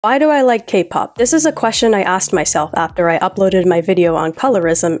Why do I like K-pop? This is a question I asked myself after I uploaded my video on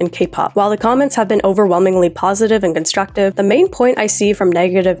colorism in K-pop. While the comments have been overwhelmingly positive and constructive, the main point I see from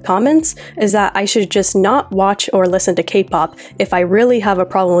negative comments is that I should just not watch or listen to K-pop if I really have a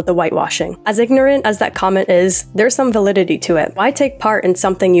problem with the whitewashing. As ignorant as that comment is, there's some validity to it. Why take part in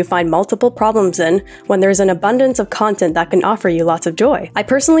something you find multiple problems in when there's an abundance of content that can offer you lots of joy? I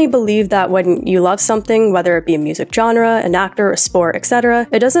personally believe that when you love something, whether it be a music genre, an actor, a sport, etc.,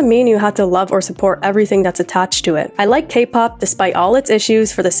 it doesn't mean you have to love or support everything that's attached to it. I like K-pop despite all its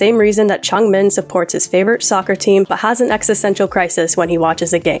issues for the same reason that Changmin supports his favorite soccer team but has an existential crisis when he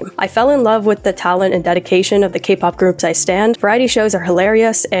watches a game. I fell in love with the talent and dedication of the K-pop groups I stand. Variety shows are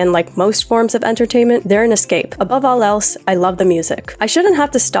hilarious and, like most forms of entertainment, they're an escape. Above all else, I love the music. I shouldn't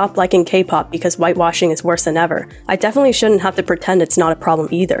have to stop liking K-pop because whitewashing is worse than ever. I definitely shouldn't have to pretend it's not a problem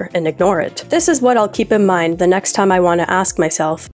either and ignore it. This is what I'll keep in mind the next time I want to ask myself,